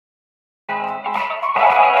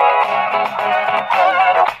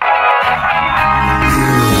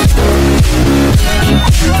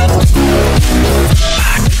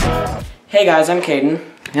Hey guys, I'm Kaden.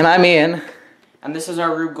 And I'm Ian. And this is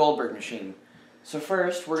our Rube Goldberg machine. So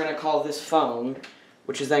first, we're going to call this phone,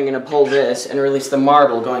 which is then going to pull this and release the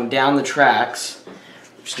marble going down the tracks.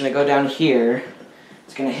 We're just going to go down here.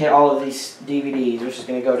 It's going to hit all of these DVDs, which is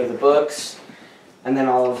going to go to the books, and then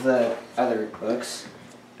all of the other books.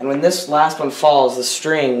 And when this last one falls, the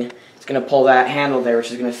string is going to pull that handle there,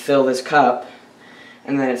 which is going to fill this cup,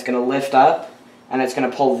 and then it's going to lift up, and it's going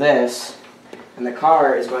to pull this, and the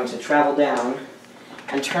car is going to travel down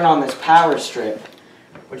and turn on this power strip,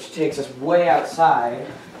 which takes us way outside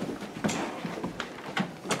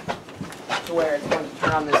to where it's going to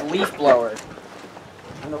turn on this leaf blower.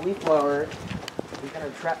 And the leaf blower is going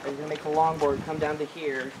to make the longboard come down to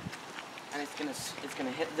here, and it's going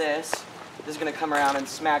to hit this. This is going to come around and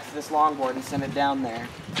smack this longboard and send it down there.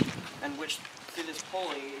 And which through this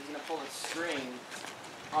pulley is going to pull a string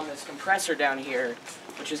on this compressor down here,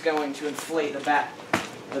 which is going to inflate the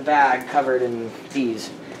bag covered in these.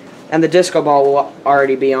 And the disco ball will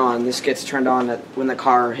already be on. This gets turned on when the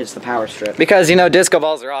car hits the power strip. Because, you know, disco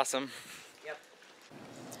balls are awesome. Yep.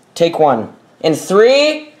 Take one. In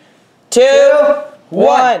 3, 2,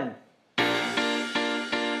 1.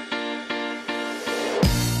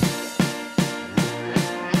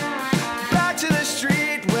 Back to the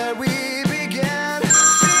street where we began,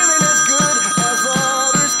 feeling as good as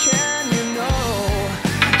others can, you know.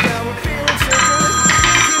 Now we're feeling so good,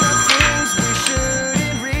 thinking of things we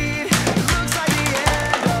shouldn't read. It looks like the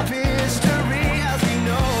end of history as we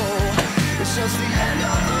know. It's just the end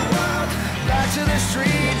of the world. Back to the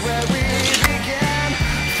street where we began,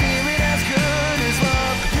 feeling as good as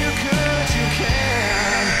love you could, you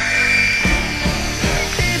can.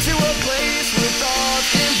 Into a place with thoughts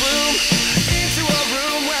can bloom, into a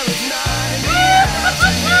room where it's not in the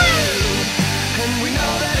afternoon, and we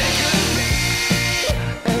know that it could be.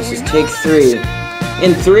 And This is take 3.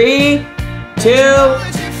 In 3, 2,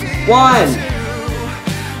 1.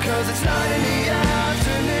 Cause it's not in the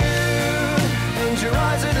afternoon, and your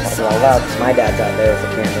eyes are the That's all loud because my dad's out there with the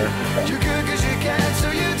camera. you could cause you can, so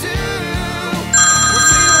you do. We're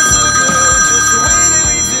feeling so good just the way that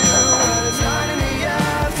we do, and it's not in the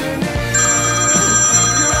afternoon.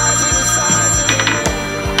 Your eyes are the size of the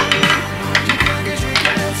moon. You could cause you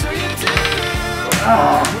can, so you do.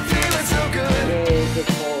 We're feeling so good.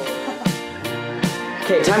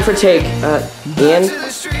 Okay, time for take, Ian. To the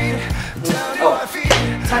street, down to Oh, our feet.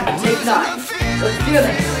 time for take 9. Let's do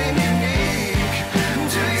this. Feeling unique.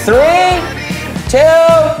 3, 2,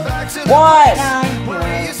 1. We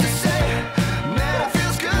used to say, man, it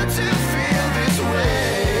feels good to feel this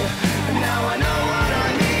way. Now I know what I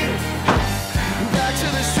need. Back to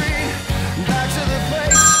the street, back to the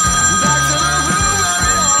place, back to the room where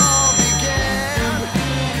it all began.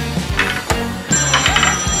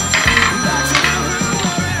 Back to the room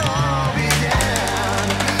where it all began.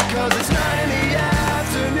 Cause it's not in the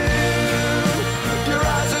afternoon. Your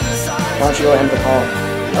eyes are the size. Why don't you go end the call?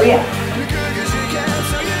 Oh yeah. You could cause you can,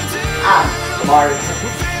 so you do. Mark.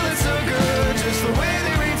 We're feeling so good, just the way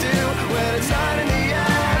that we do, when it's not in the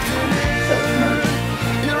afternoon.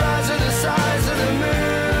 Your eyes are the size of the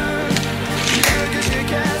moon. You could cause you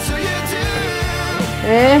can, so you do.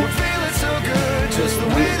 We're feeling so good, just the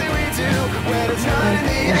way that we do, when it's not in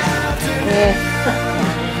the afternoon.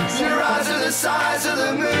 Your eyes are the size of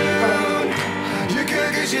the moon. You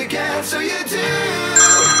could cause you can, so you do.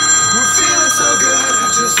 We're feeling so good,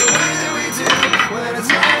 just the way that we do, when it's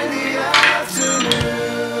not in the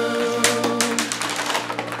afternoon.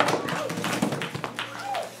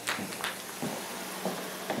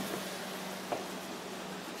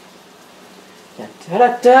 Da da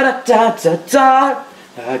da da da da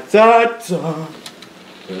da da da.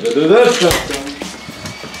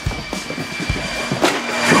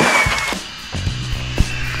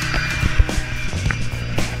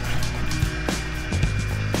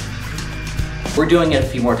 We're doing it a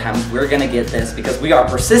few more times. We're gonna get this because we are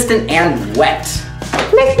persistent and wet.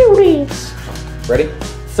 Let's do this. Ready?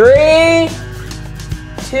 3,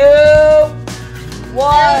 2, 1.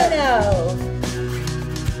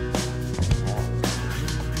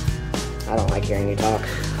 I don't like hearing you talk. The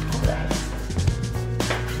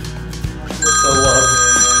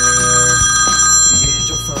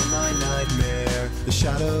angel from my nightmare, the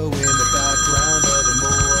shadow in the background of the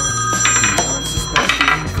moor, the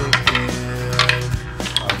unsuspecting victim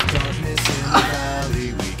of darkness in the valley.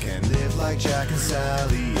 We can live like Jack and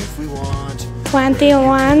Sally if we want.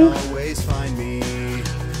 21. Always find me,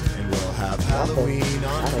 and we'll have Halloween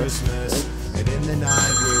on Christmas. And in the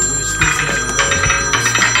night we'll wish this never ends.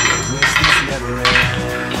 We'll wish this never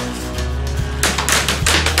ends.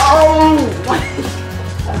 Oh!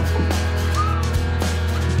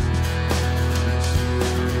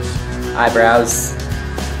 Eyebrows.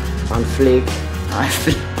 On fleek. I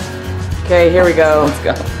think. Okay, here we go. Let's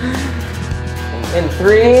go. In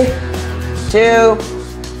 3, 2,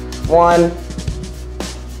 1.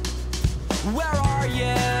 Where are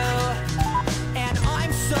you? And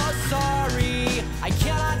I'm so sorry. I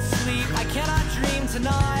cannot sleep, I cannot dream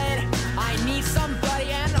tonight. I need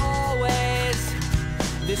somebody and always.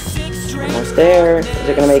 The six string Almost there. Is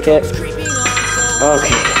it gonna make it? creeping on so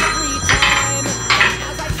Okay. every time.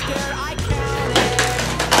 As I stare, I count it.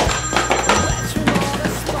 Webs from all the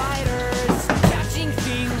spiders, catching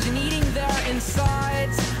things and eating their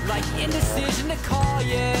insides. Like indecision to call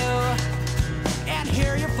you and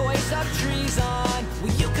hear your voice of treason.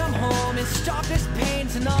 Will you come home and stop this pain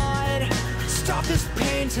tonight? Stop this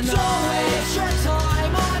pain tonight. Don't waste your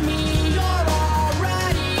time on me. You're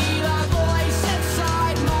already the voice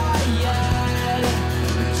inside my head.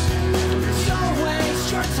 Don't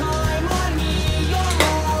waste your time on me. You're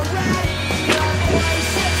already the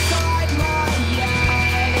voice inside my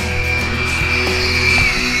head.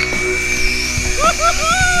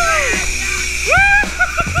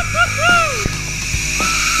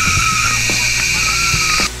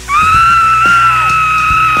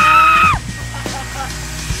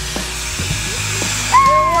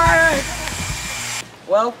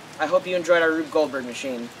 Well, I hope you enjoyed our Rube Goldberg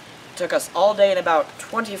machine. It took us all day and about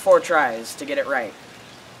 24 tries to get it right.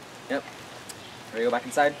 Yep. Ready to go back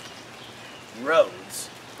inside? Roads.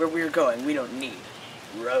 Where we're going, we don't need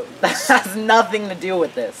roads. That has nothing to do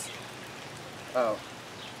with this. Oh.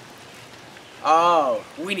 Oh,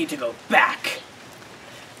 we need to go back.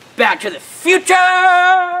 Back to the future!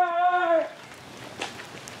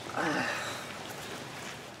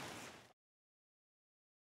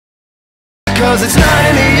 Cause it's 9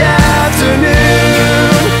 in the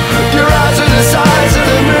afternoon. Your eyes are the size of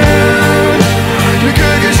the moon. You're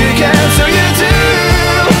good cause you can, so you do.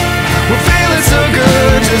 We're feeling so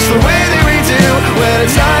good, just the way that we do. When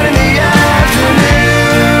it's 9 in the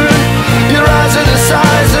afternoon. Your eyes are the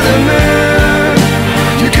size of the moon.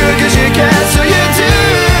 You're good cause you can, so you do.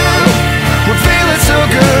 We're feeling so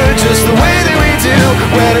good, just the way that we do.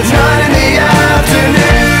 When it's 9 in the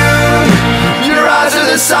afternoon. Your eyes are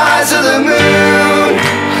the size of the moon.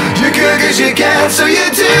 You're good cause you can, so you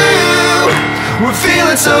do. We're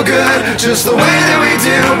feeling so good, just the way that we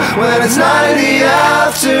do. When it's 9 in the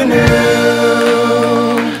afternoon.